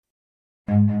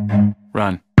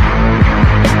Run.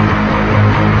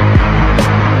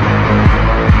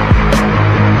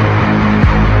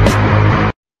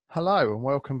 Hello and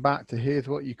welcome back to Here's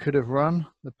What You Could Have Run,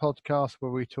 the podcast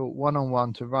where we talk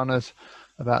one-on-one to runners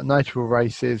about notable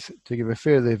races to give a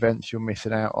feel of the events you're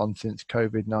missing out on since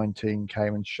COVID-19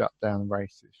 came and shut down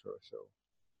races for us all.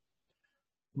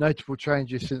 Notable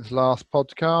changes since last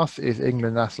podcast is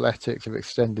England Athletics have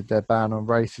extended their ban on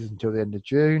races until the end of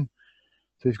June.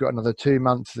 So we've got another 2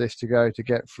 months of this to go to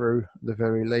get through at the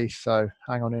very least, so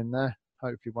hang on in there.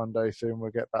 Hopefully one day soon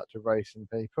we'll get back to racing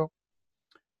people.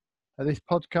 This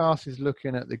podcast is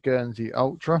looking at the Guernsey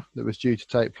Ultra that was due to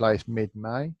take place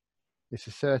mid-May. It's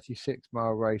a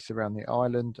 36-mile race around the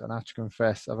island, and I have to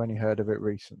confess I've only heard of it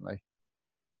recently.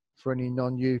 For any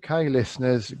non-UK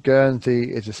listeners,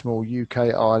 Guernsey is a small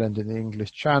UK island in the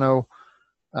English Channel,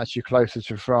 actually closer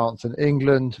to France than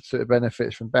England, so it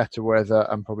benefits from better weather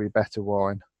and probably better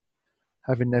wine.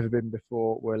 Having never been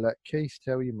before, we'll let Keith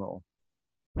tell you more.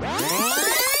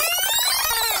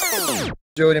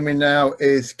 Joining me now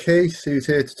is Keith, who's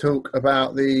here to talk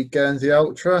about the Guernsey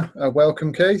Ultra.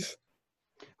 Welcome, Keith.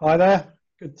 Hi there.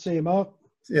 Good to see you, Mark.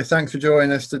 Yeah, thanks for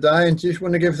joining us today. And do you just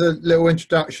want to give us a little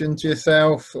introduction to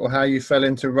yourself or how you fell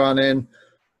into running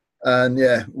and,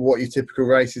 what your typical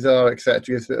races are, etc.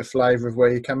 Give us a bit of flavour of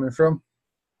where you're coming from.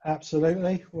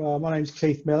 Absolutely. Well, my name's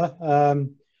Keith Miller.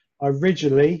 I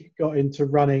originally got into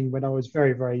running when I was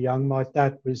very, very young. My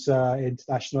dad was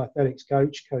international athletics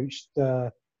coach, coached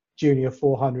junior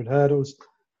 400 hurdles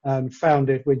and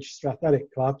founded Winchester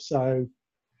Athletic Club. So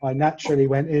I naturally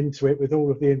went into it with all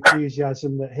of the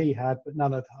enthusiasm that he had, but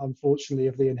none of, unfortunately,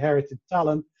 of the inherited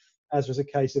talent, as was the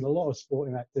case in a lot of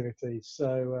sporting activities.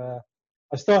 So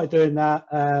I started doing that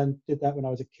and did that when I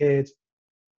was a kid,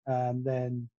 and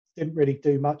then didn't really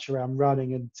do much around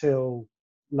running until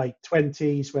late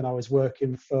 20s when I was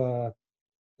working for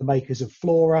the makers of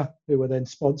Flora, who were then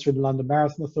sponsoring the London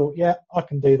Marathon. I thought, yeah, I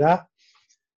can do that.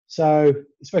 So,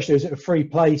 especially as it was a free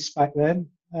place back then.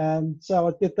 And so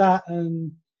I did that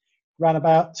and ran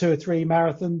about 2 or 3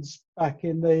 marathons back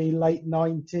in the late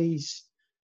 90s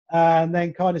and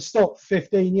then kind of stopped for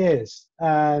 15 years.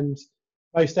 And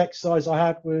most exercise I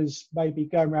had was maybe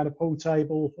going around a pool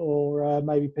table or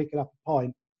maybe picking up a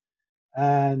pint.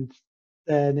 And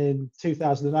then in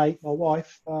 2008, my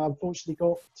wife unfortunately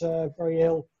got very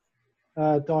ill,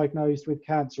 diagnosed with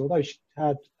cancer, although she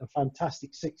had a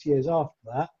fantastic 6 years after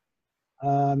that.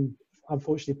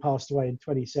 Unfortunately passed away in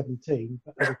 2017,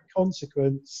 but as a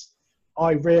consequence,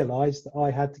 I realised that I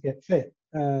had to get fit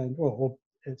and, or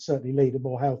certainly lead a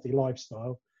more healthy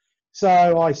lifestyle.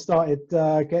 So I started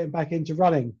getting back into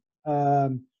running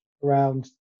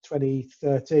around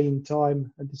 2013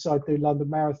 time and decided to do London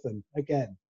Marathon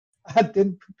again. I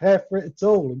didn't prepare for it at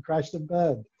all and crashed and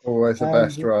burned. Always the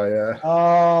best, right? Yeah.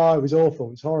 Oh, it was awful.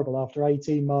 It was horrible. After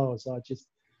 18 miles, I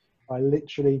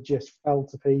literally just fell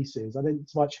to pieces. I didn't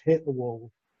so much hit the wall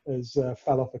as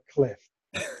fell off a cliff.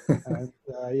 And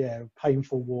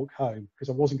painful walk home because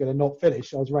I wasn't going to not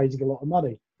finish. I was raising a lot of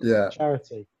money for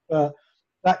charity. But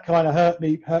that kind of hurt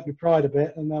me pride a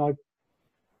bit. And then I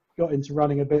got into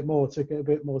running a bit more, took it a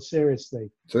bit more seriously.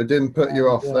 So it didn't put you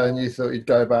off then? You thought you'd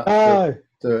go back to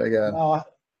do it again? No,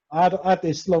 I had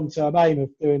this long-term aim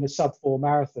of doing a sub-4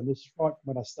 marathon. This is right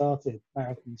when I started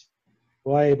marathons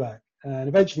way back. And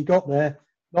eventually got there,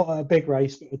 not at a big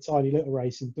race, but a tiny little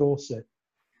race in Dorset.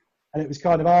 And it was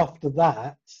kind of after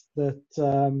that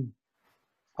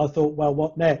I thought, well,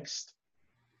 what next?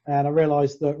 And I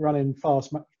realised that running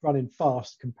fast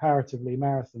comparatively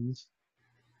marathons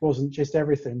wasn't just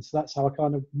everything. So that's how I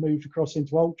kind of moved across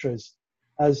into ultras,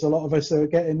 as a lot of us are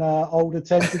getting older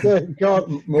tend to do.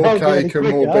 More cake and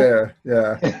more beer,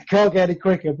 yeah. Can't get any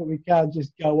quicker, but we can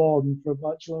just go on for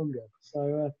much longer.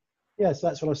 So, so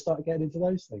that's when I started getting into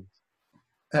those things.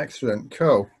 Excellent,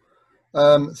 cool.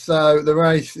 So the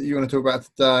race that you want to talk about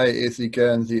today is the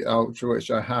Guernsey Ultra, which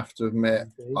I have to admit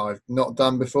I've not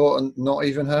done before and not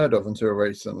even heard of until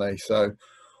recently. So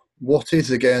what is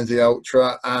the Guernsey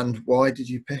Ultra and why did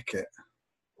you pick it?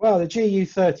 Well, the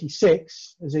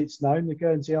GU36, as it's known, the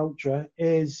Guernsey Ultra,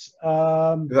 is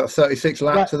that 36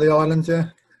 laps of the island, yeah?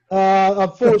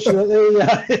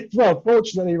 Unfortunately,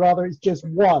 fortunately, rather, it's just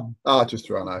one. Just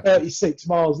one. Okay. 36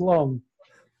 miles long.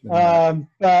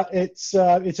 But it's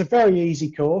a very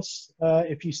easy course.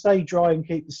 If you stay dry and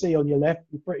keep the sea on your left,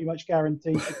 you're pretty much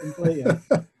guaranteed to complete it.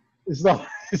 It's not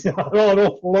an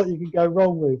awful lot you can go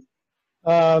wrong with.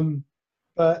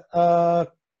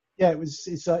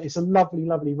 It's a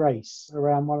lovely race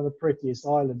around one of the prettiest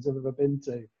islands I've ever been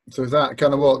to. So is that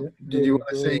kind of what did you want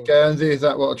to see Guernsey? Is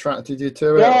that what attracted you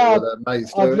to it? Yeah, or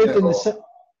mates I've lived in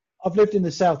I've lived in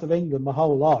the south of England my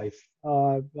whole life.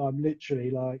 I'm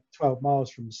literally like 12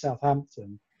 miles from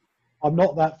Southampton. I'm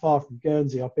not that far from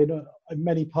Guernsey. I've been in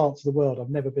many parts of the world. I've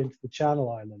never been to the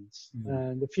Channel Islands.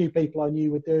 And a few people I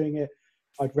knew were doing it.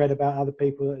 I'd read about other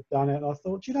people that had done it. And I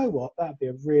thought, you know what, that'd be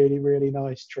a really, really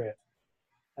nice trip.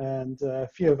 And a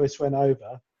few of us went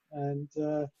over and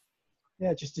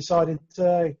yeah, just decided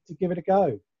to give it a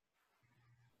go.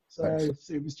 So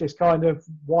it was just kind of,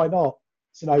 why not?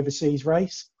 It's an overseas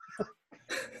race.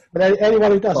 But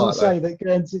anyone who doesn't say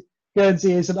that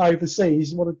Guernsey isn't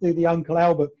overseas, you want to do the Uncle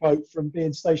Albert quote from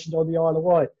being stationed on the Isle of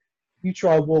Wight. You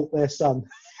try and walk there, son.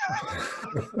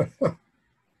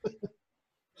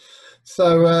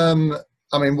 So,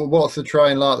 I mean, what's the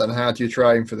train like then? How do you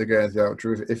train for the Guernsey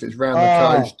Ultra? If it's round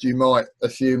the coast, you might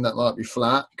assume that might be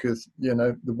flat because, you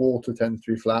know, the water tends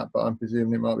to be flat, but I'm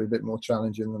presuming it might be a bit more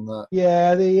challenging than that.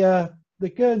 Yeah, the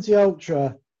Guernsey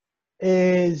Ultra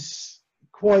is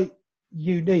quite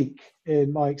unique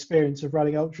in my experience of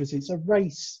running ultras. It's a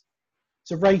race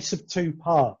of two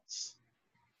parts.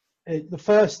 The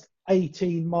first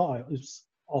 18 miles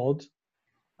odd,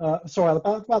 about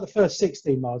the first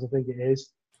 16 miles, I think it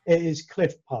is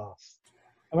cliff path.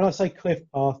 And when I say cliff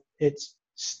path, it's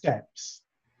steps.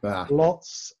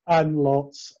 Lots and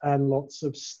lots and lots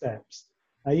of steps.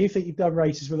 Now, you think you've done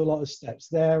races with a lot of steps.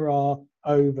 There are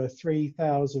over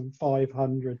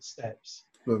 3,500 steps.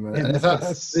 And if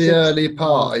that's the early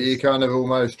part, are you kind of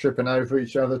almost tripping over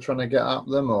each other trying to get up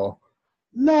them, or?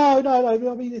 No. I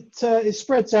mean, it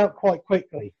spreads out quite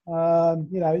quickly.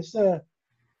 It's a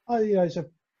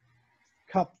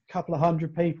couple of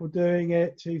hundred people doing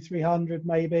it, 200-300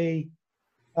 maybe.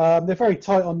 They're very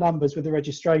tight on numbers with the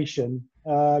registration,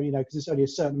 because there's only a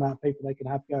certain amount of people they can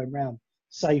have going around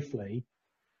safely.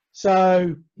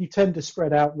 So you tend to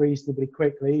spread out reasonably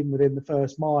quickly, even within the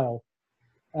first mile.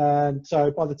 And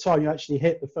so by the time you actually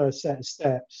hit the first set of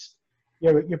steps,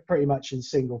 you're pretty much in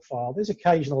single file. There's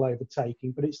occasional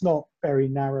overtaking, but it's not very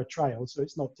narrow trail, so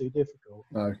it's not too difficult.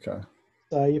 Okay.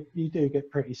 So you do get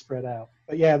pretty spread out.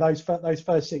 But yeah, those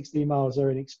first 60 miles are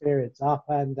an experience, up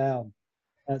and down.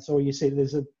 That's all you see.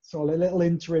 There's a sort of little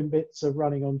interim bits of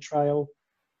running on trail,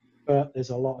 but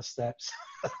there's a lot of steps.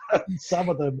 Some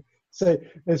of them. So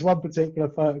there's one particular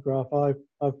photograph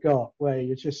I've got where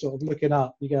you're just sort of looking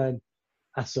up, you're going,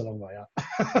 that's a long way up.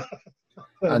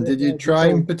 And did you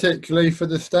train particularly for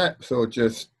the steps, or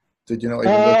just did you not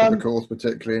even look at the course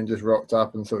particularly and just rocked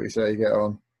up and thought you say you get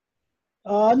on?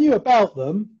 I knew about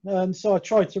them, and so I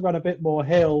tried to run a bit more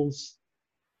hills.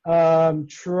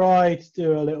 Tried to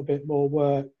do a little bit more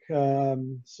work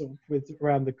sort of with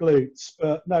around the glutes,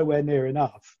 but nowhere near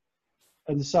enough.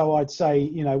 And so I'd say,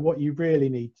 what you really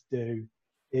need to do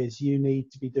is you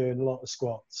need to be doing a lot of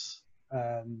squats,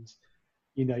 and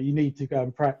you need to go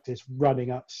and practice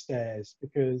running upstairs,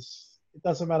 because it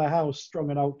doesn't matter how strong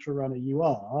an ultra runner you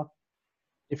are,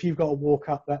 if you've got to walk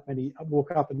up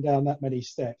and down that many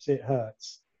steps, it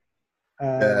hurts.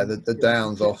 Yeah, the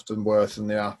down's often worse than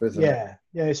the up, isn't it?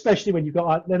 Yeah, especially when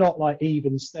they're not like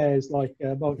even stairs like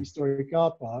a multi-story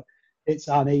car park. It's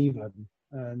uneven,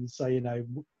 and so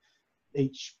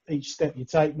each step you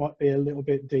take might be a little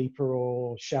bit deeper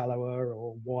or shallower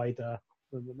or wider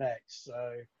than the next.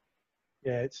 So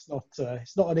yeah, it's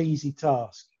not an easy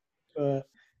task, but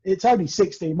it's only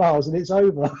 16 miles and it's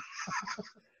over.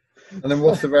 And then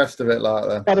what's the rest of it like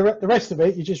then? But the rest of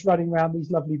it, you're just running around these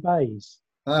lovely bays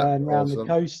and around the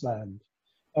coastland.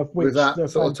 Was that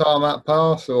sort of tarmac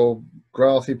path or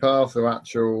grassy path or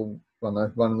actual,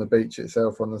 running the beach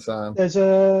itself on the sand? There's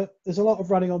a lot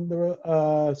of running on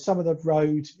the some of the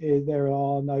road. There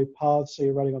are no paths, so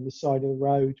you're running on the side of the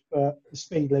road. But the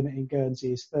speed limit in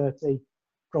Guernsey is 30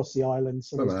 across the island,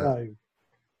 so there's no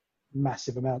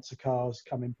massive amounts of cars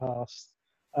coming past.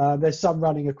 There's some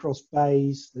running across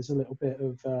bays. There's a little bit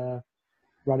of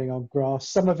running on grass.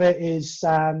 Some of it is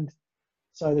sand,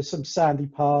 so there's some sandy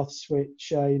paths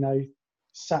which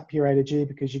sap your energy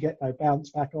because you get no bounce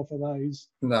back off of those.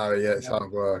 No, yeah, it's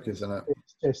hard work, isn't it?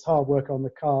 It's just hard work on the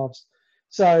calves.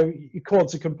 So your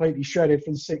quads are completely shredded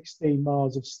from 16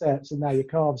 miles of steps, and now your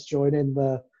calves join in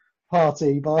the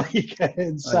party by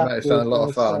getting sapped. It's a lot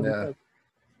of fun, yeah.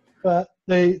 But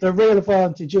the real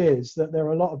advantage is that there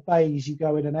are a lot of bays you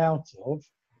go in and out of,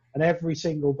 and every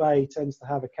single bay tends to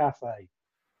have a cafe,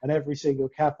 and every single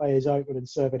cafe is open and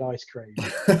serving ice cream.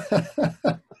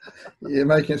 You're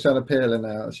making it sound appealing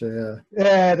now, actually.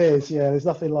 Yeah, it is. Yeah, there's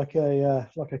nothing like a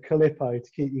Calippo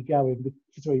to keep you going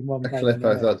between one.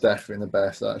 Calippos are definitely the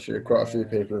best. Actually, quite a few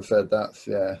people have said that's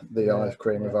the ice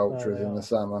cream of ultras in the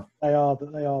summer. They are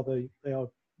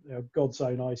God's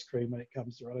own ice cream when it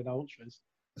comes to running ultras.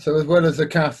 So as well as the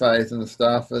cafes and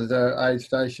stuff, are there aid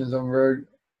stations en route?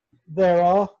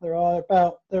 They're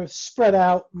spread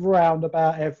out round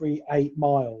about every 8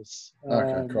 miles.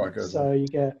 Okay, quite good then. So you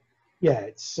get, yeah,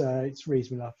 it's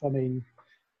reasonable enough. I mean,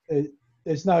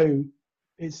 there's no,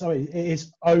 it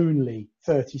is only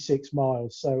 36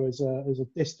 miles. So as a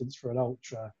distance for an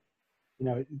ultra, you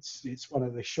know, it's one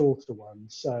of the shorter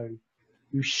ones. So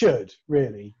you should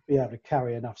really be able to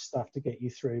carry enough stuff to get you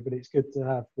through. But it's good to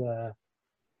have the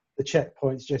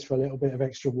checkpoints just for a little bit of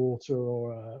extra water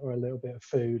or a little bit of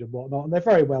food and whatnot. And they're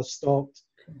very well stocked.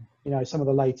 You know, some of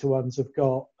the later ones have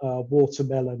got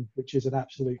watermelon, which is an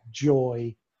absolute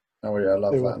joy. Oh yeah, I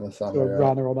love that in the summer. To a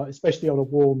runner on, especially on a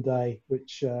warm day,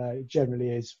 which it generally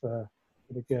is for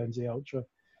the Guernsey Ultra.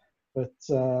 But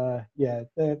yeah,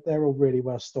 they're all really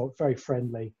well stocked, very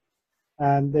friendly.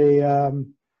 And the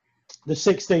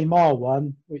 16-mile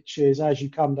one, which is as you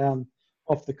come down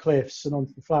off the cliffs and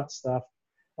onto the flat stuff,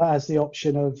 that has the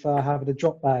option of having a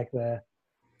drop bag there.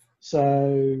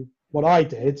 So what I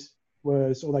did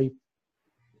was, although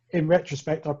in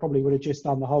retrospect I probably would have just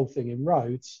done the whole thing in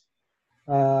roads,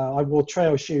 I wore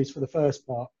trail shoes for the first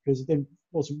part because I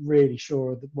wasn't really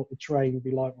sure what the terrain would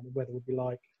be like, what the weather would be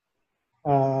like.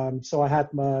 So I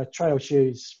had my trail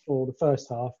shoes for the first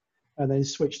half and then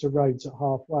switched to roads at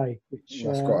halfway, which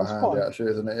that's quite handy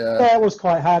actually, isn't it? Yeah. Yeah, it was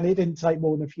quite handy. It didn't take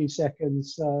more than a few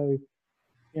seconds, so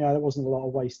there wasn't a lot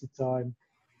of wasted time.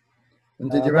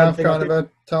 And did you have kind of a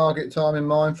target time in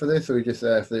mind for this, or were you just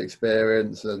there for the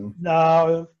experience? And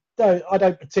no, I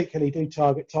don't particularly do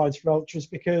target times for ultras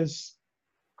because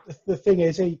the thing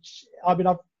is, I've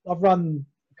run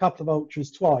a couple of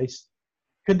ultras twice.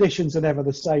 Conditions are never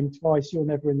the same twice. You're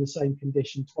never in the same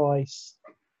condition twice.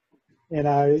 You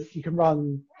know, you can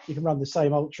run the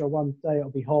same ultra. One day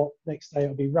it'll be hot, next day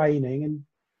it'll be raining, and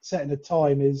setting a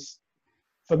time is,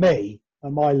 for me,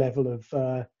 at my level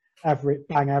of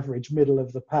average, middle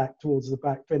of the pack towards the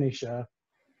back finisher.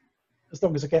 As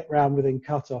long as I get round within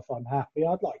cut off, I'm happy.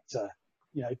 I'd like to,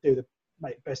 make the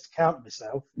best account of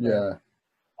myself. Yeah.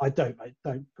 I don't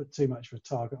put too much of a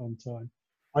target on time.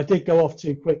 I did go off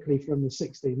too quickly from the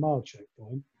 16-mile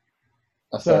checkpoint.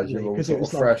 I suppose you're all sort of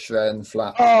fresh then,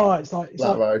 flat. Oh, it's like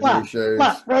road shoes.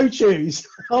 Flat road shoes.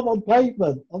 I'm on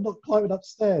pavement. I'm not climbing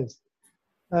upstairs.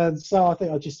 And so I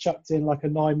think I just chucked in like a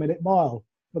 9-minute mile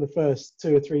for the first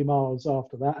 2 or 3 miles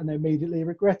after that, and immediately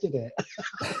regretted it.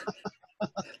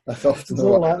 That's often the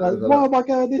way. Why am I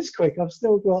going this quick? I've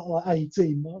still got like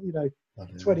 18,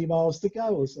 20 miles to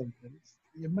go or something.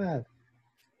 You're mad.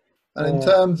 And in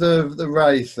terms of the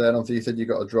race, then obviously you said you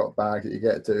got a drop bag that you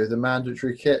get to. Is a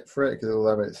mandatory kit for it? Because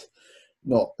although it's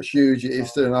not huge, it is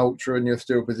still an ultra, and you're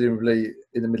still presumably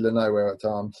in the middle of nowhere at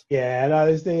times. Yeah,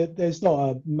 no, there's not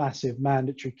a massive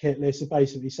mandatory kit list. It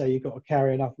basically say you've got to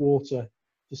carry enough water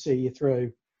to see you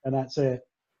through, and that's it.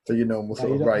 So your normal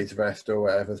sort of race vest or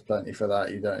whatever, there's plenty for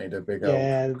that. You don't need a big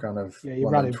old kind of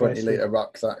 120-litre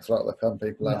rucksacks like the some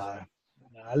people have.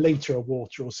 No, a litre of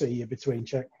water will see you between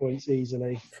checkpoints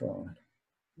easily. Fine.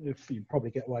 If you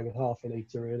probably get away with half a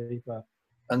litre, really. But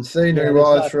and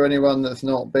scenery-wise, for anyone that's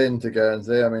not been to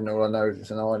Guernsey, I mean, all I know is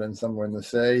it's an island somewhere in the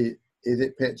sea. Is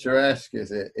it picturesque?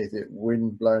 Is it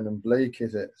wind-blown and bleak?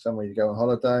 Is it somewhere you go on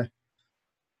holiday?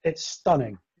 It's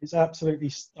stunning. It's absolutely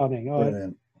stunning.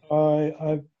 Brilliant.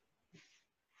 I've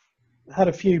had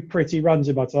a few pretty runs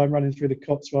in my time, running through the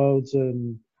Cotswolds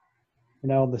and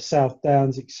on the South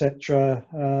Downs, etc.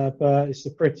 But it's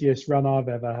the prettiest run I've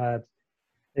ever had.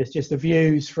 It's just the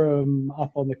views from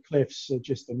up on the cliffs are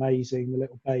just amazing. The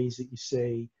little bays that you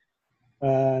see,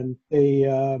 and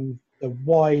the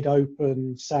wide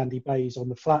open sandy bays on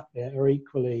the flat bit are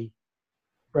equally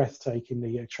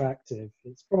breathtakingly attractive.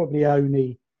 It's probably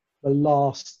only the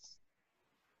last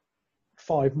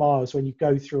 5 miles when you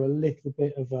go through a little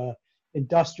bit of a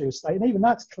industrial estate, and even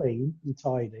that's clean and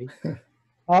tidy.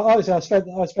 I spent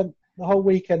the whole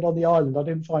weekend on the island. I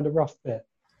didn't find a rough bit.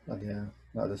 Oh, yeah,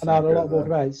 and I had a lot of walk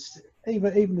about.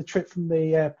 Even the trip from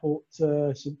the airport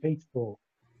to St. Peter Port.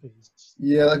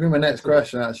 Yeah, that'd be my next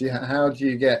question actually. How do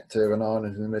you get to an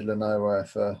island in the middle of nowhere?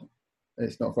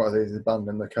 It's not quite as easy as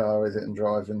bundling the car, is it, and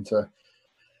driving to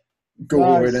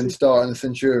Goring and starting the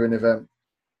Centurion event?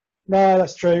 No,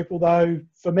 that's true. Although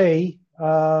for me,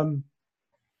 I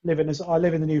live in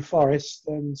the New Forest,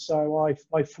 and so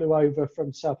I flew over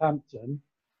from Southampton,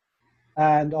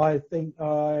 and I think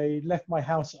I left my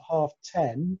house at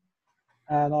 10:30,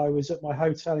 and I was at my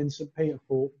hotel in St. Peter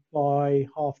Port by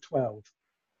 12:30.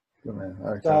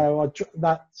 Okay. So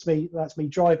that's me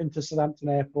driving to Southampton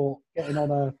Airport, getting on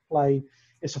a plane.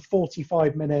 It's a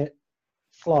 45-minute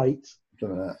flight.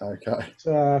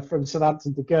 Okay. From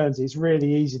Southampton to Guernsey. It's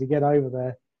really easy to get over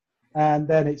there. and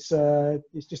then it's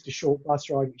just a short bus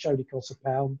ride, which only costs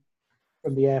 £1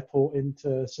 from the airport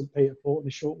into St Peter Port, and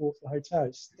a short walk to the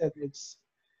hotel.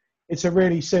 It's a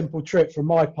really simple trip from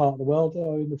my part of the world.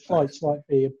 I mean, the flights might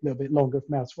be a little bit longer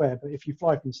from elsewhere, but if you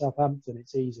fly from Southampton,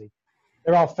 it's easy.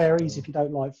 There are ferries if you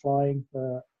don't like flying,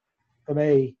 but for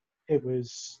me, it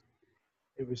was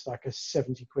like a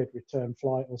 70 quid return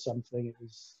flight or something. It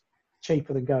was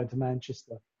cheaper than going to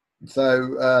Manchester.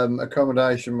 So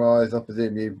accommodation wise, I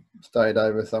presume you stayed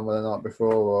over somewhere the night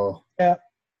before, or?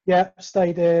 Yeah,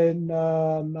 stayed in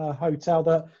a hotel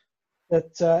that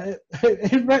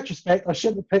in retrospect, I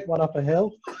shouldn't have picked one up a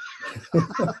hill.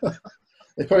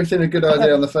 It probably seemed a good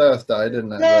idea on the first day,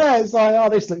 didn't it? Yeah, it's like, oh,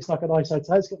 this looks like a nice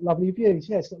hotel. It's got lovely views.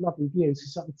 Yeah, it's got lovely views.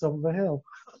 It's at the top of a hill.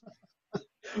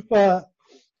 But,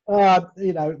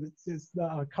 you know,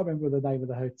 I can't remember the name of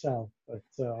the hotel, but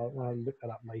I'll look that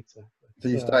up later. But, so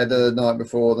you stayed there the night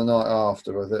before, the night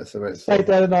after, was it? So it's stayed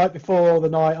there the night before, the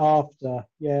night after.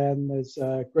 Yeah, and there's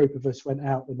a group of us went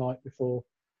out the night before.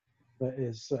 That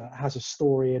has a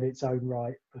story in its own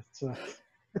right. But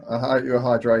I hope you were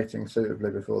hydrating suitably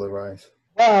before the race.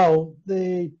 Well,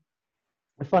 the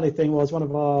funny thing was one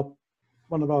of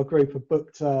our group had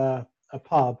booked a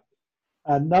pub,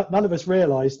 and none of us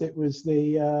realised it was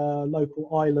the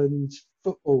local island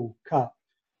football cup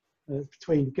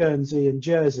between Guernsey and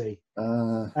Jersey,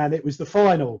 and it was the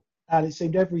final. And it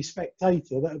seemed every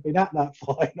spectator that had been at that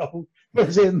final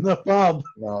was in the pub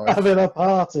having a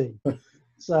party.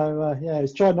 So, yeah,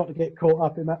 it's trying not to get caught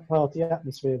up in that party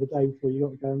atmosphere the day before you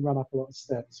got to go and run up a lot of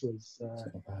steps was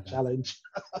a challenge.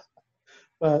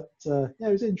 But, yeah,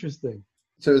 it was interesting.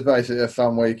 So it was basically a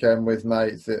fun weekend with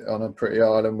mates on a pretty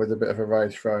island with a bit of a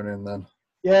race thrown in then?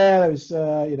 Yeah, it was,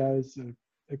 you know, it was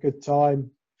a good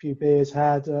time. A few beers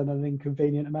had and an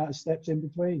inconvenient amount of steps in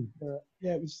between. But,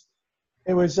 yeah,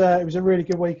 it was a really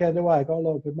good weekend away. I got a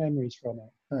lot of good memories from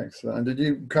it. Excellent. And did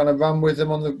you kind of run with them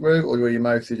on the route, or were you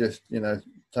mostly just, you know,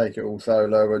 take it all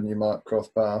solo and you might cross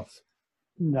paths?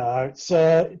 No, it's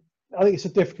I think it's a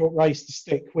difficult race to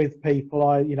stick with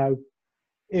people. You know,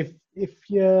 if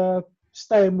you're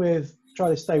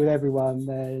trying to stay with everyone,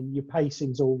 then your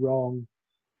pacing's all wrong,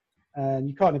 and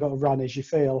you kind of got to run as you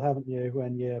feel, haven't you?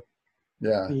 When you're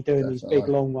doing definitely these big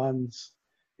long ones,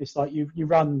 it's like you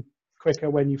run quicker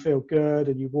when you feel good,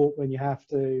 and you walk when you have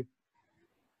to.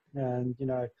 And, you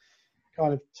know,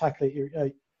 kind of tackle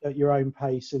it at your own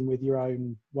pace and with your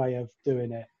own way of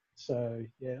doing it. So,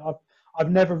 yeah,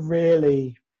 I've never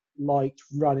really liked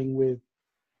running with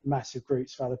massive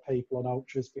groups of other people on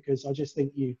ultras because I just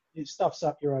think it stuffs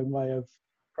up your own way of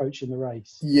approaching the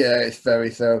race. Yeah, it's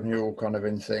very seldom you're all kind of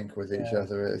in sync with each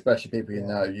other, especially people you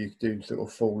know. You do sort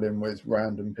of fall in with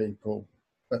random people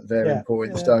at varying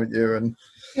points, don't you? And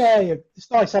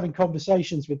it's nice having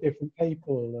conversations with different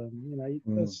people, and you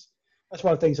know, that's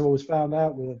one of the things I've always found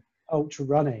out with ultra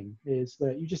running is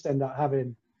that you just end up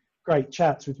having great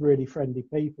chats with really friendly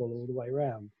people all the way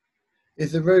around.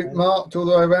 Is the route marked all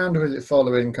the way around, or is it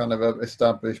following kind of an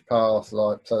established path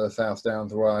like the South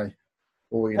Downs Way,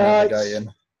 or are you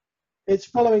navigating? It's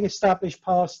following established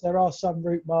paths. There are some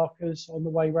route markers on the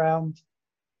way round.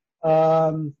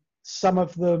 Some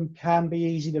of them can be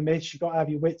easy to miss. You've got to have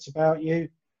your wits about you.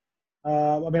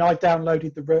 I mean, I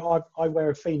downloaded the route. I wear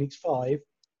a Phoenix 5.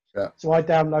 Yeah. So I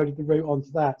downloaded the route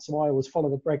onto that. So I always follow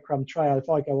the breadcrumb trail. If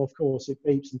I go off course, it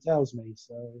beeps and tells me.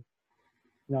 So,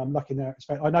 you know, I'm lucky in that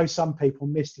respect. I know some people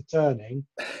miss the turning,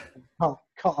 cut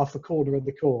off a corner of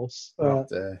the course. But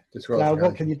now,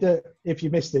 what can you do? If you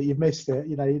missed it, you've missed it.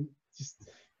 You know,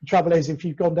 the trouble is, if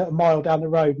you've gone a mile down the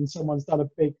road and someone's done a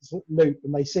big loop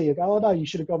and they see you, go, oh no, you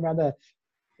should have gone around there.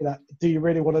 You know, do you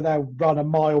really want to now run a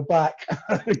mile back?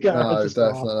 No,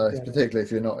 definitely. Particularly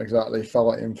if you're not exactly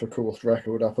fighting for course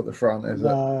record up at the front, is it?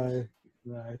 No.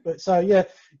 But so, yeah,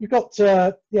 you've got,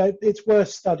 it's worth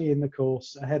studying the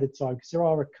course ahead of time because there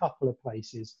are a couple of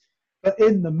places. But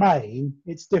in the main,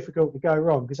 it's difficult to go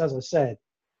wrong because, as I said,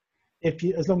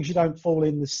 as long as you don't fall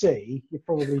in the sea, you're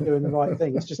probably doing the right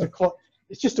thing. It's just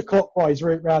a clockwise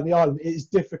route around the island. It is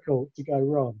difficult to go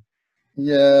wrong.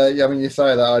 Yeah. I mean, you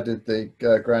say that. I did the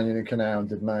Grand Union Canal and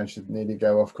did manage to nearly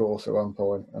go off course at one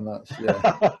point, and that's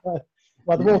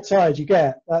Well, the more tired you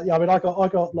get, I mean, I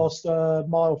got lost a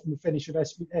mile from the finish of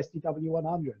SDW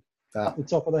 100 up the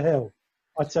top of the hill.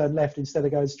 I turned left instead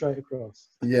of going straight across.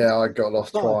 Yeah, I got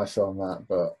lost twice on that,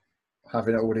 but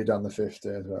having already done the 50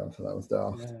 as well, so that was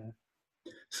daft. Yeah.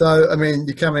 So, I mean,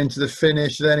 you come into the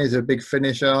finish then, is it a big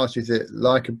finish arch? Is it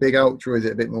like a big ultra, or is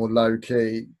it a bit more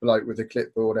low-key, like with a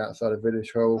clipboard outside of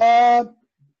Village Hall?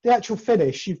 The actual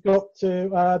finish, you've got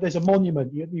to, there's a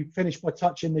monument. You finish by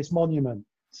touching this monument.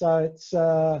 So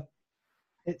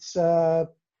it's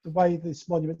the way this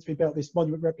monument's been built, this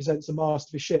monument represents the mast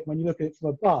of a ship. When you look at it from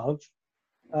above,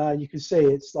 you can see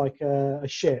it's like a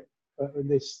ship, but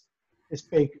this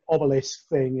big obelisk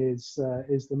thing is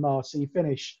the mast. So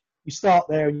you start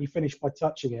there and you finish by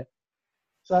touching it.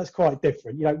 So that's quite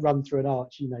different. You don't run through an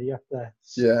arch, you know, you have to.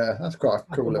 Yeah, that's quite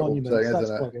a cool little thing,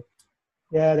 isn't it?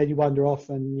 Yeah, then you wander off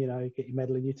and, you know, get your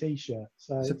medal and your T-shirt.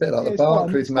 So it's a bit like the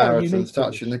Barclays Marathon's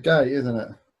touching the gate, isn't it?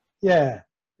 Yeah,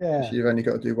 yeah. So you've only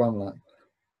got to do one lap.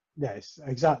 Yes,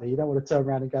 exactly. You don't want to turn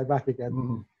around and go back again.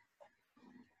 Mm.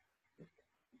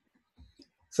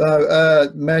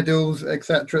 So medals,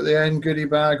 etc. at the end, goodie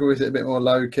bag, or is it a bit more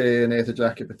low key and here's a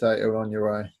jacket potato on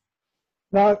your way?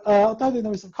 No, I don't think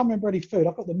there was. I can't remember any food.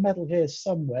 I've got the medal here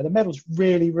somewhere. The medal's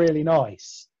really, really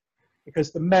nice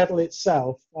because the medal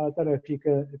itself. I don't know if you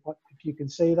can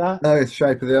see that. No, it's the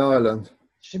shape of the island.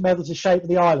 The medal's the shape of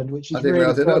the island, which is I didn't really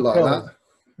realise it looked like cool. that.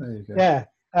 There you go. Yeah,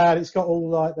 and it's got all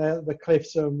like the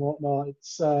cliffs and whatnot.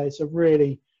 It's a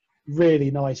really,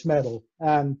 really nice medal,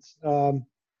 and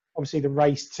obviously the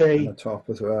race tee. And the top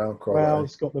as well. Well,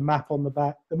 it's got the map on the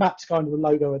back. The map's kind of the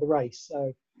logo of the race,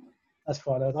 so that's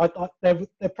quite nice.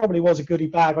 There probably was a goodie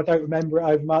bag. I don't remember it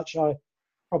over much. I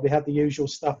probably had the usual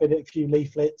stuff in it, a few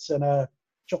leaflets and a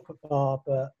chocolate bar,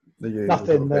 but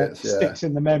nothing that sticks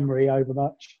in the memory over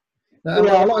much. No,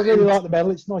 yeah, I really like the medal.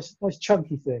 It's a nice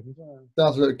chunky thing. It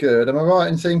does look good. Am I right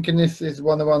in thinking this is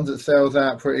one of the ones that sells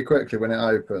out pretty quickly when it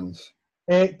opens?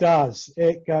 It does.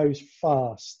 It goes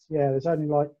fast. Yeah, there's only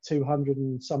like 200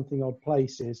 and something odd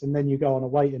places, and then you go on a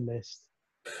waiting list.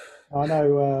 I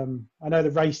know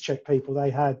the race check people, they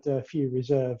had a few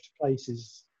reserved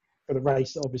places for the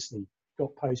race that obviously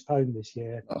got postponed this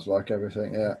year. That's like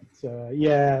everything, yeah. So,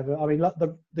 yeah, but I mean,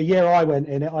 the year I went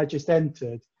in it, I just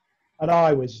entered, and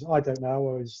I was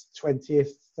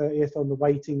 20th, 30th on the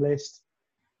waiting list.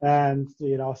 And,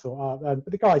 you know, I thought, but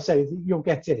the guy said, you'll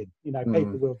get in, you know,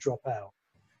 people will drop out.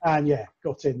 And, yeah,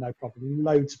 got in, no problem.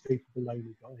 Loads of people below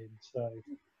me got in. So,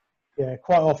 yeah,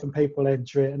 quite often people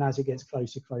enter it, and as it gets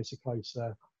closer,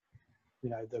 you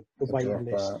know, the waiting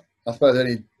list. I suppose the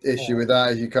only issue with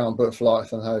that is you can't book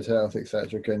flights and hotels,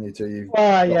 etc. Can you? Till you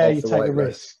you take the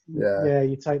risk. Yeah,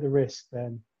 you take the risk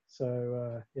then.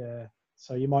 So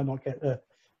so you might not get the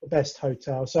best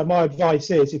hotel. So my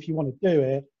advice is, if you want to do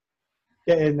it,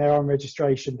 get in there on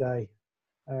registration day,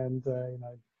 and you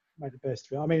know, make the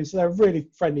best of it. I mean, so they're a really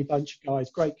friendly bunch of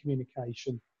guys, great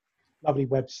communication. Lovely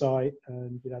website,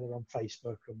 and you know, they're on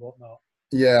Facebook and whatnot.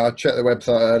 Yeah, I checked the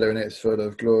website earlier, and it's full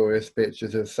of glorious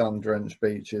pictures of sun-drenched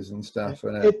beaches and stuff.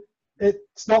 And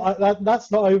it's not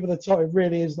that's not over the top. It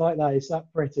really is like that. It's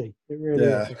that pretty. It really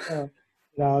is. You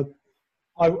know,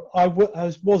 I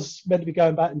was meant to be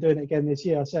going back and doing it again this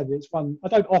year. I said it's one. I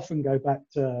don't often go back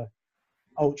to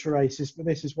ultra races, but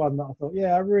this is one that I thought,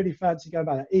 yeah, I really fancy going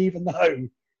back, even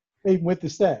with the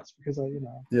steps, because you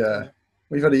know. Yeah.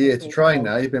 We've had a year to train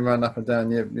now. You've been running up and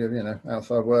down, you know,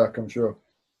 outside work, I'm sure.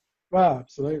 Well,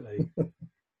 absolutely.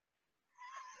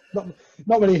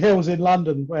 not many hills in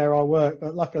London where I work,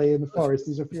 but luckily in the forest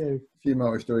there's a few. A few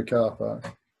multi-storey car parks.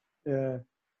 Yeah.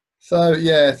 So,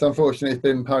 yes, unfortunately it's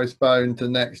been postponed to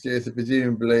next year. So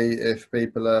presumably if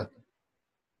people are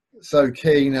so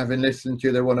keen, having listened to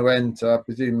you, they want to enter, I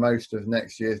presume most of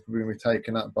next year is going to be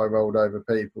taken up by rolled over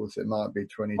people, so it might be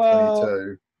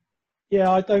 2022. Yeah,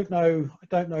 I don't know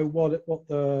what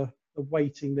the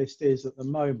waiting list is at the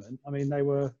moment. I mean, they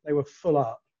were full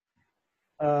up.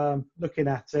 Looking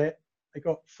at it, they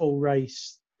got full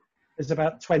race. There's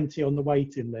about 20 on the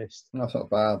waiting list. That's not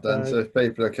bad then. So if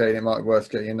people are keen, it might be worth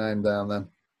getting your name down then.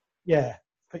 Yeah,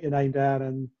 put your name down,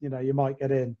 and you know, you might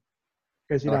get in,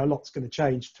 because you know, a lot's going to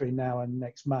change between now and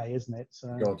next May, isn't it?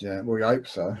 So. God, yeah. Well, we hope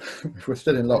so. If we're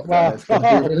still in lockdown, it's going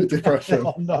to be really depressing.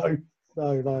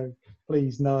 No,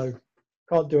 please no.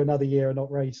 Can't do another year of not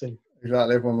racing.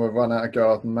 Exactly, everyone will run out of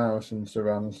garden marathons to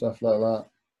run and stuff like that.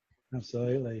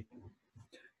 Absolutely.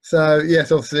 So,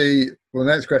 yes, obviously, well,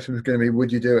 the next question was going to be,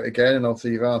 would you do it again? And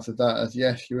obviously you've answered that as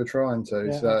yes, you were trying to.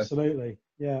 Yeah, so, absolutely.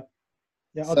 Yeah,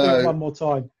 I'll do it one more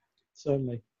time,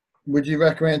 certainly. Would you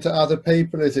recommend to other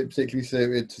people? Is it particularly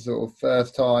suited to sort of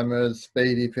first-timers,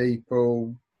 speedy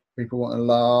people want to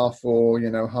laugh, or, you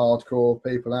know, hardcore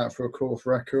people out for a course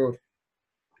record?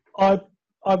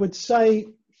 I would say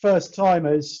first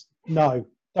timers, no.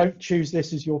 Don't choose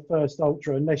this as your first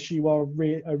ultra unless you are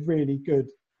a really good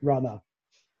runner,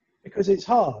 because it's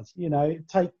hard. You know,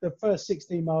 the first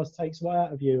 16 miles takes a lot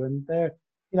out of you, and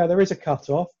there is a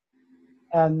cut-off,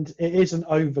 and it isn't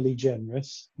overly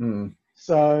generous.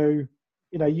 So,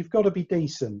 you know, you've got to be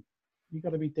decent.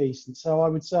 So I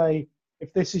would say,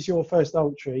 if this is your first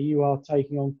ultra, you are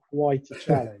taking on quite a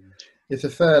challenge. It's a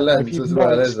fair length as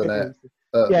well, isn't it?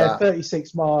 Yeah, that.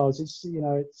 36 miles. It's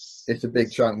It's a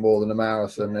big chunk more than a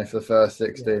marathon. If the first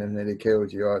 16 yeah, have nearly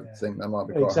killed you, I yeah, think that might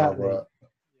be quite hard exactly. work.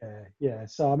 Yeah.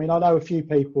 So I mean, I know a few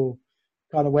people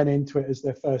kind of went into it as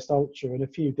their first ultra, and a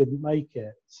few didn't make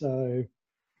it. So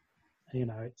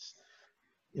it's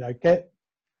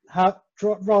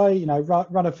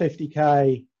run a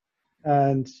 50k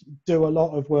and do a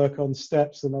lot of work on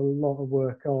steps and a lot of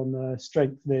work on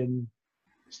strengthening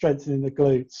the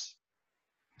glutes,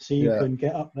 so you Yeah. can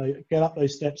get up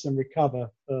those steps and recover.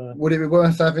 Would it be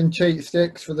worth having cheat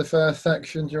sticks for the first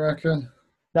section, do you reckon?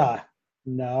 No,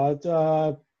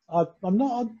 I'm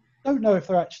not. I don't know if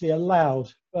they're actually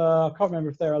allowed. I can't remember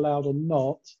if they're allowed or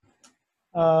not.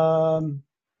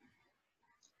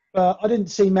 But I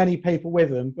didn't see many people with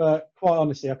them. But quite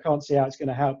honestly, I can't see how it's going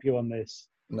to help you on this.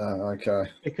 No, okay.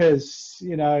 Because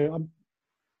we're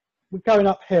going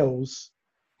up hills.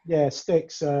 Yeah,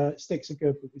 sticks are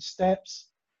good, but with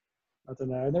steps, I don't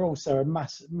know. And they're also a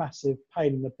massive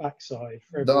pain in the backside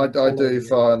for everyone I following do you.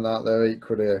 find that they're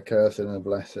equally a curse and a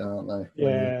blessing, aren't they?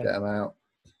 When you Yeah. get them out.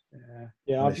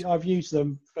 Yeah. I've used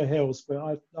them for hills, but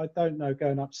I don't know,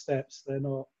 going up steps, they're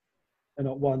not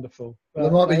wonderful. Well,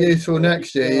 they But might be useful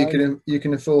next year. their own. You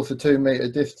can enforce a 2 metre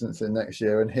distance in next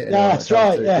year and hitting it Yeah, when it that's comes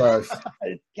right. too Yeah, close.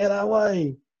 get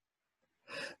away.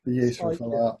 Be useful Spike for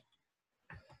it. that.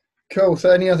 Cool. So,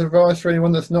 any other advice for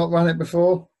anyone that's not run it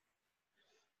before?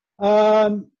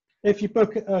 If you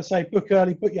book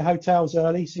early, book your hotels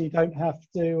early, so you don't have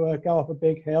to go up a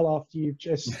big hill after you've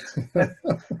just spent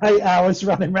 8 hours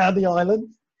running around the island.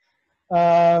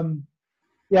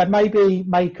 Yeah, maybe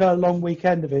make a long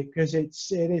weekend of it, because it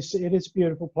is a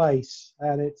beautiful place,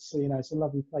 and it's a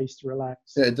lovely place to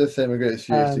relax. Yeah, it does seem a good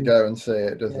excuse to go and see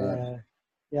it, doesn't it?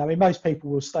 Yeah. I mean, most people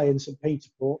will stay in St. Peter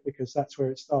Port because that's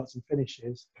where it starts and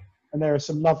finishes, and there are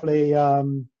some lovely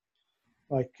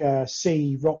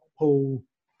sea rock pool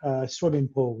swimming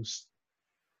pools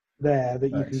there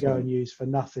that you can go and use for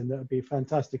nothing. That would be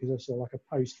fantastic as a sort of like a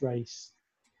post-race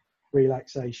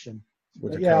relaxation.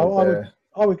 But yeah,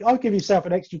 I'll give yourself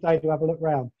an extra day to have a look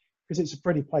around, because it's a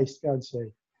pretty place to go and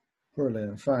see.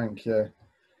 Brilliant, thank you.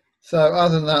 So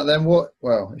other than that then, what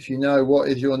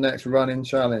is your next running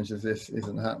challenge if this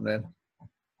isn't happening?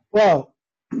 Well,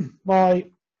 my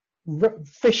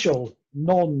official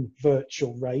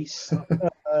non-virtual race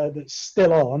that's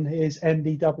still on is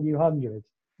NDW 100.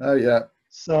 Oh yeah.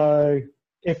 So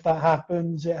if that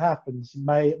happens, it happens.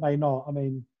 It may not. I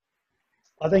mean,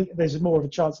 I think there's more of a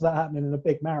chance of that happening in a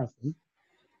big marathon.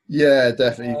 Yeah,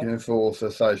 definitely. You can enforce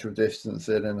a social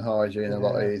distancing and hygiene a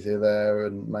lot easier there,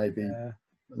 and maybe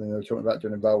I mean, they were talking about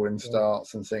doing rolling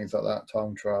starts and things like that,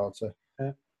 time trial to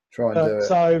try and do it.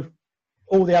 So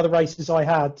all the other races I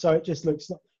had, so it just looks.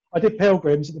 I did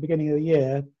Pilgrims at the beginning of the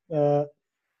year,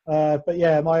 but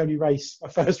yeah, my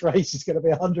first race is going to be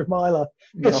a 100-miler,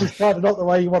 which is kind of not the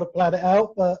way you want to plan it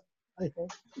out, but.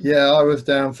 Yeah, I was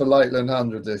down for Lakeland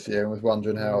 100 this year and was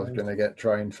wondering how I was going to get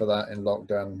trained for that in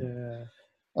lockdown. Yeah.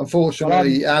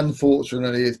 Unfortunately,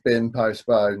 it's been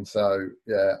postponed. So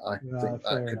yeah, I think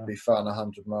that could be fun.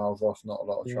 100 miles off, not a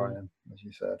lot of training, as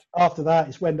you said. After that,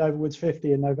 it's Wendover Woods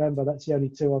 50 in November. That's the only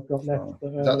two I've got left.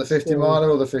 Is that the 50 miler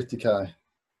or the 50k?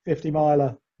 50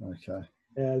 miler. Okay.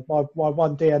 Yeah, my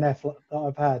one DNF that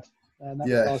I've had, and that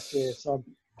was last year. So I'm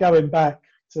going back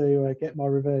to get my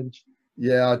revenge.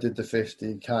 Yeah, I did the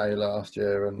 50k last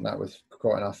year, and that was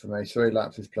quite enough for me. 3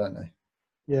 laps is plenty.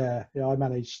 Yeah, I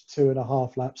managed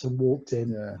 2.5 laps and walked in.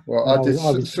 Yeah, well, I did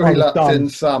 3 laps done. in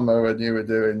summer, and you were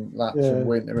doing laps in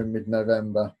winter in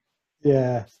mid-November.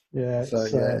 Yeah. So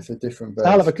it's a different.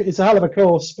 It's a hell of a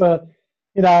course, but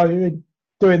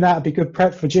doing that would be good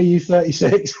prep for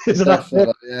GU36, isn't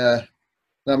Definitely, yeah.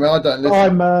 No, I mean, I don't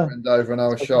live in Wendover, and I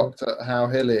was shocked at how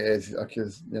hilly it is,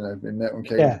 because in Milton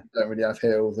Keynes you don't really have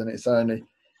hills, and it's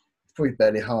probably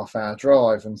barely a half-hour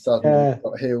drive, and suddenly you've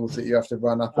got hills that you have to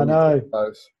run up on your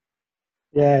toes.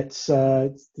 Yeah, it's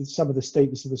some of the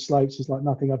steepness of the slopes is like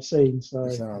nothing I've seen. So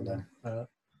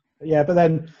but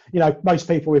then most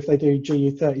people, if they do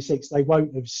GU36, they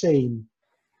won't have seen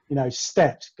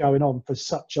steps going on for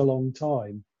such a long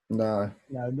time. No.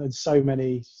 And so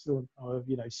many sort of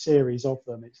series of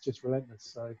them, it's just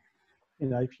relentless. So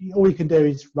all you can do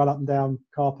is run up and down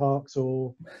car parks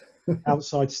or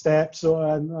outside steps,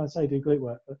 and I say do glute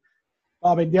work. But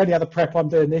I mean, the only other prep I'm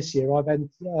doing this year,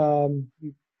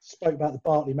 you spoke about the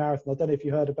Bartley Marathon. I don't know if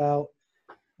you heard about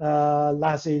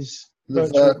Laz's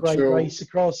virtual great race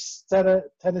across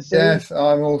Tennessee. Yes,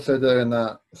 I'm also doing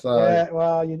that. So yeah,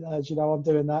 well, as you know, I'm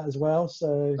doing that as well.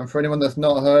 So, and for anyone that's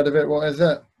not heard of it, what is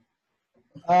it?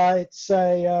 It's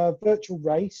a virtual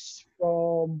race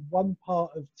from one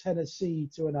part of Tennessee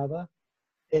to another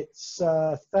It's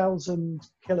 1,000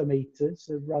 kilometres.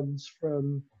 It runs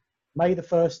from May the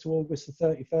 1st to August the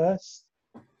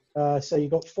 31st. So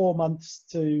you've got 4 months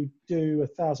to do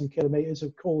 1,000 kilometres.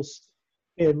 Of course,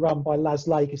 being run by Las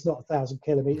Lake, it's not 1,000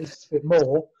 kilometres, it's a bit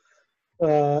more.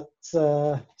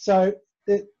 So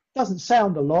it doesn't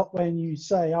sound a lot when you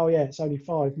say, oh yeah, it's only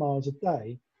 5 miles a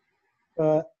day.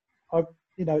 But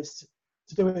it's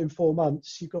to do it in 4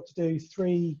 months, you've got to do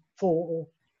 4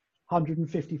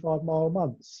 155-mile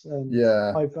months. And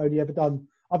Yeah. I've only ever done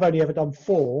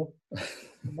 4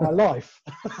 in my life,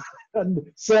 and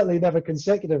certainly never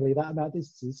consecutively that amount of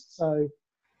distances. So,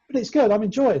 but it's good. I'm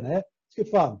enjoying it. It's good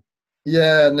fun.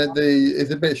 Yeah, and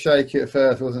it's a bit shaky at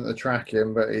first, wasn't the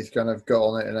tracking, but he's kind of got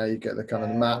on it, and now you get the kind of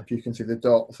the map. You can see the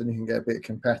dots, and you can get a bit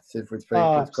competitive with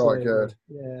people. It's quite good.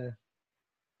 Yeah.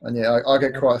 And yeah, I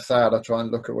get quite sad. I try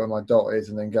and look at where my dot is,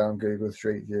 and then go on Google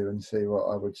Street View and see what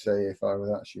I would see if I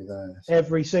was actually there. So,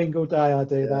 every single day I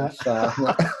do that. Sad.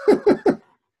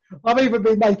 I've even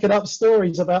been making up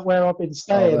stories about where I've been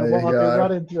staying and what I've been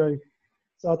running through.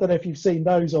 So I don't know if you've seen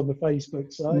those on the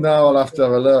Facebook site. No, I'll have to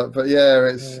have a look. But yeah,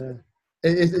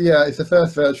 it's the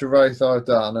first virtual race I've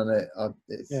done, and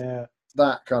it's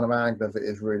that kind of angle of it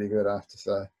is really good, I have to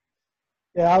say.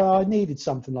 Yeah, I needed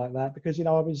something like that because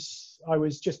I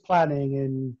was just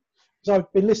planning because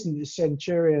I've been listening to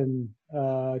Centurion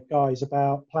guys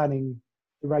about planning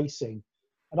the racing,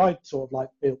 and I sort of like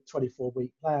built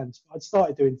 24-week plans. I'd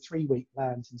started doing 3-week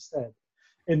plans instead,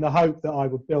 in the hope that I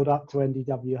would build up to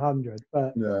NDW 100.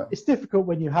 But it's difficult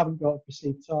when you haven't got a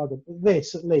perceived target. But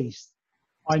this, at least,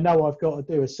 I know I've got to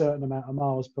do a certain amount of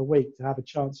miles per week to have a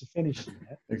chance of finishing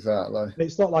it. Exactly. But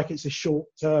it's not like it's a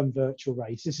short-term virtual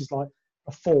race. This is like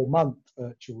a 4-month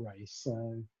virtual race.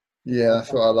 So yeah,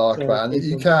 that's what I like about it. And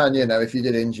you can, if you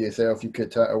did injure yourself, you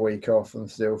could take a week off and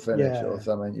still finish or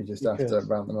something. You just have to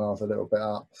ramp the miles a little bit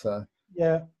up. So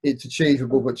yeah, it's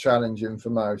achievable but challenging for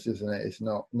most, isn't it? It's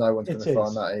not. No one's going to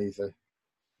find that easy.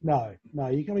 No.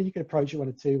 You can approach it one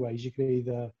of 2 ways. You can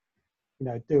either,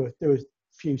 do a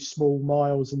few small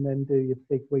miles and then do your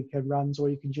big weekend runs, or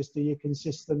you can just do your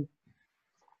consistent,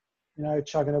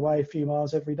 chugging away a few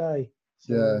miles every day.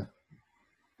 So,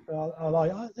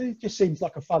 it just seems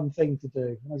like a fun thing to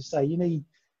do. As I say, you need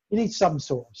some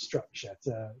sort of structure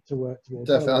to work towards.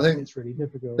 Definitely, I think it's really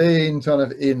difficult. Being kind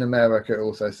of in America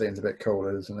also seems a bit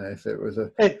cooler, doesn't it? If it was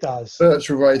it does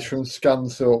virtual race from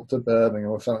Scunthorpe to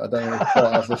Birmingham or something, I don't think it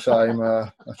quite has the same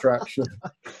attraction.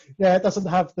 Yeah, it doesn't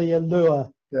have the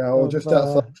allure. Yeah, or just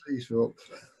outside Cleethorpes.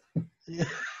 Yeah.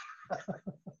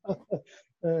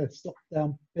 Stop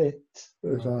down bit.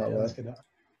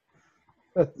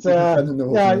 But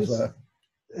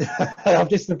I've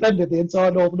just defended the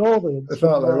entire Northern Audience.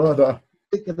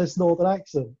 Ridiculous Northern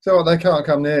accent. So they can't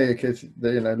come near you because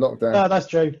lockdown. No, that's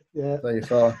true. Yeah, so you're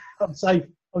fine. I'm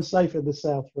safe in the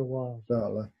south for a while.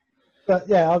 Exactly. But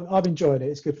yeah, I'm enjoying it.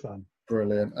 It's good fun.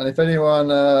 Brilliant. And if anyone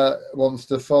wants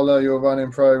to follow your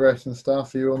running progress and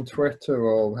stuff, are you on Twitter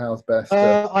or how's best?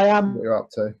 I am. What you're up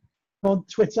to? On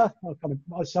Twitter.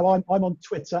 So I'm on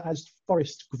Twitter as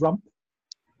Forrest Grump.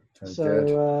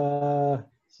 So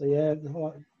yeah,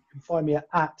 you can find me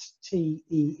at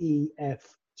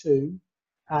TEEF2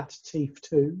 at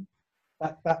Teef2.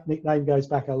 That nickname goes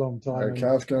back a long time. Okay,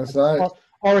 I was going to say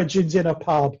origins in a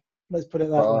pub. Let's put it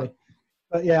that way.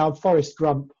 But yeah, I'm Forrest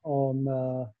Grump on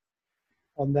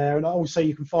there, and also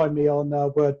you can find me on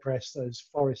WordPress as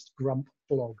Forrest Grump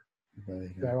blog,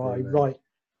 where I write.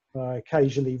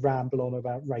 Occasionally ramble on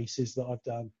about races that I've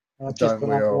done. I've just put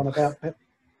up one about.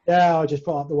 Yeah, I just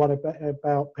put up the one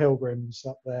about pilgrims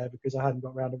up there because I hadn't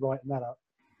got around to writing that up.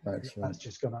 Excellent. That's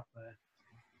just gone up there.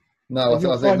 No, I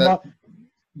think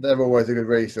they're always a good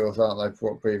resource, aren't they,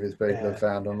 for what previous people have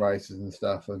found on races and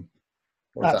stuff and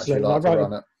what it's actually like to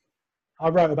run it. I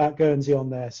wrote about Guernsey on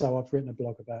there, so I've written a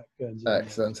blog about Guernsey.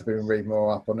 Excellent, so people can read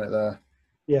more up on it there.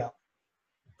 Yeah.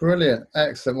 Brilliant,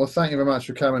 excellent. Well, thank you very much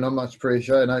for coming on, much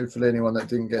appreciated. And hopefully anyone that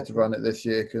didn't get to run it this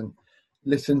year can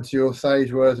listen to your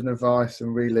sage words and advice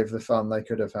and relive the fun they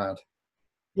could have had.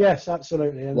 Yes,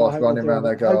 absolutely. And whilst running around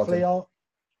their garden.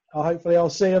 Hopefully I'll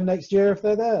see them next year if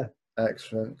they're there.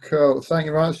 Excellent, cool. Thank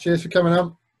you very much. Cheers for coming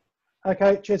on.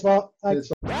 Okay, cheers, Mark.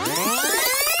 Thanks.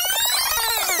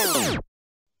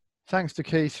 Thanks to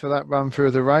Keith for that run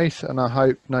through the race, and I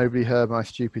hope nobody heard my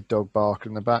stupid dog bark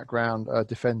in the background,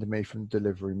 defending me from the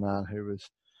delivery man who was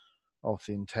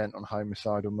obviously intent on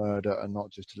homicidal murder and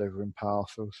not just delivering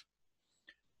parcels.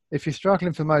 If you're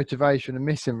struggling for motivation and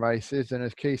missing races, then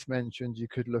as Keith mentioned, you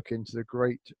could look into the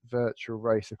Great Virtual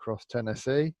Race Across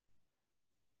Tennessee.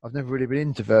 I've never really been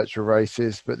into virtual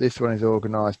races, but this one is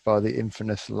organised by the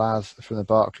infamous Laz from the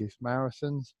Barclays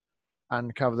Marathons.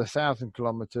 and cover the 1,000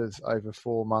 kilometres over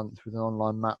 4 months with an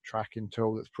online map tracking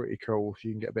tool that's pretty cool, so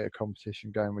you can get a bit of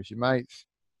competition going with your mates.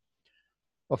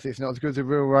 Obviously, it's not as good as a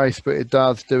real race, but it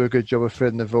does do a good job of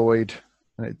filling the void,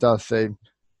 and it does seem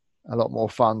a lot more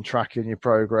fun tracking your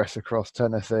progress across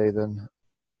Tennessee than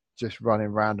just running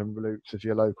random loops of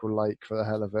your local lake for the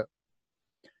hell of it.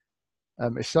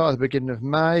 It starts at the beginning of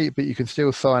May, but you can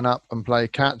still sign up and play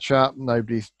catch up.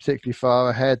 Nobody's particularly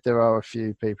far ahead. There are a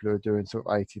few people who are doing sort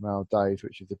of 80-mile days,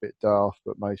 which is a bit daft,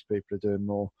 but most people are doing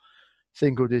more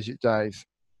single-digit days.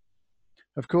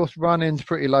 Of course, running's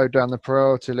pretty low down the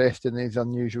priority list in these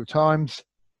unusual times,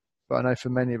 but I know for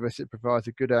many of us it provides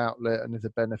a good outlet and is a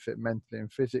benefit mentally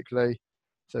and physically.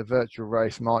 So a virtual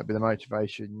race might be the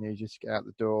motivation you need just to get out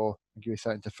the door and give you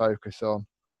something to focus on.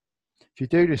 If you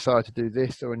do decide to do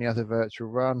this or any other virtual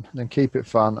run, then keep it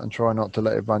fun and try not to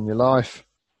let it run your life.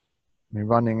 I mean,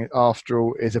 running, after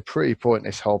all, is a pretty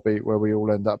pointless hobby where we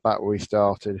all end up back where we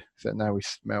started, except now we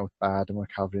smell bad and we're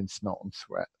covered in snot and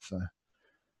sweat. So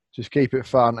just keep it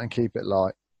fun and keep it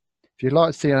light. If you'd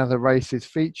like to see other races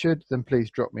featured, then please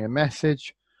drop me a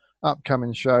message.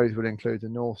 Upcoming shows will include the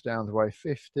North Downs Way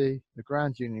 50, the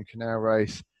Grand Union Canal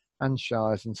Race, and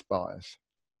Shires and Spires.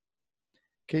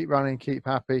 Keep running, keep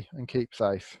happy, and keep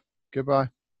safe. Goodbye.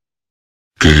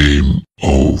 Game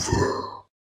over.